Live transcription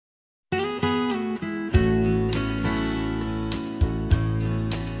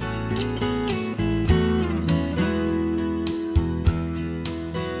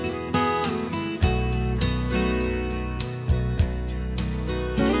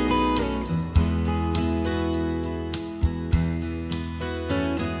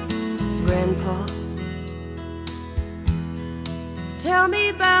Grandpa, tell me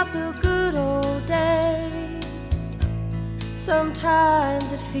about the good old days.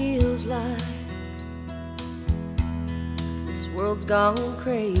 Sometimes it feels like this world's gone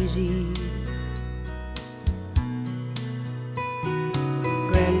crazy.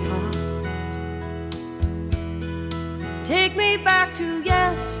 Grandpa, take me back to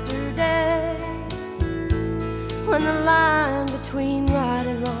yesterday, when the line between right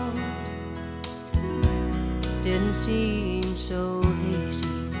and wrong didn't seem so hazy.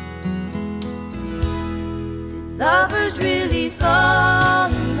 Did lovers really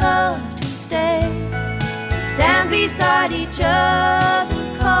fall in love to stay, stand beside each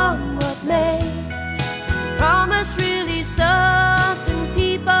other, come what may? Is promise really something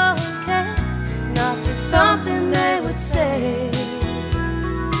people kept, not just something they would say?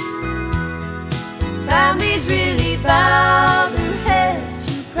 Families really bow their heads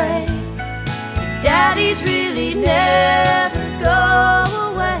to pray, daddies really never go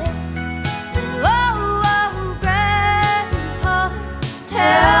away. Oh, oh, Grandpa,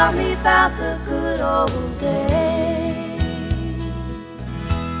 tell me about the good old days.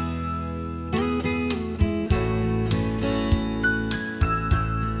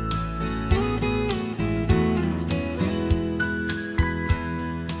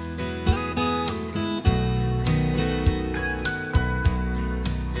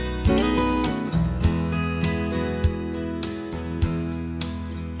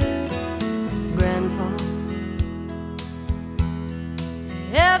 Grandpa,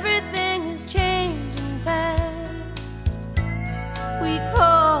 everything is changing fast. We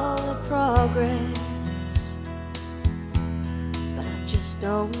call it progress, but I just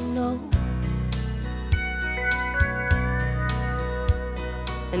don't know.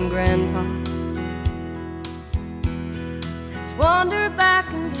 And Grandpa, let's wander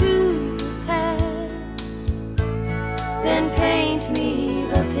back into the past, then paint me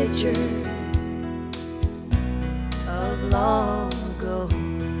the picture of long ago.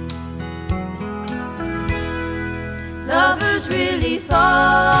 Did lovers really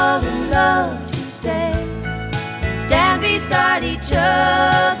fall in love to stay, stand beside each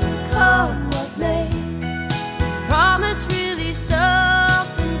other, come what may? Is promise really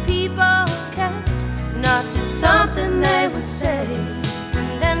something people kept, not just something they would say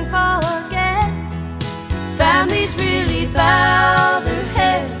and then forget? Families really bow their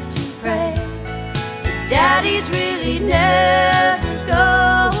heads to pray, daddies really never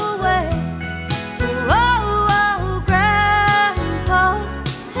go away. Oh, oh, Grandpa,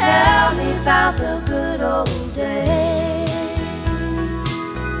 tell me about the good old days.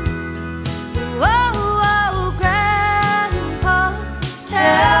 Oh, oh, Grandpa,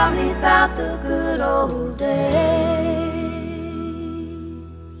 tell me about the good old days.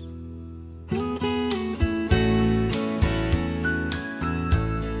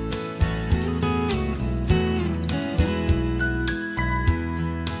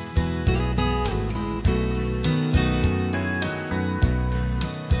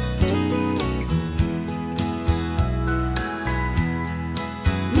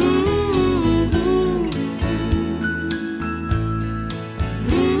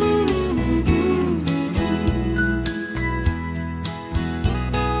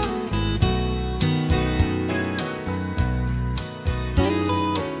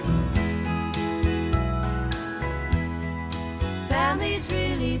 Families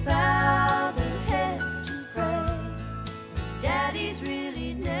really bow their heads to pray, daddies really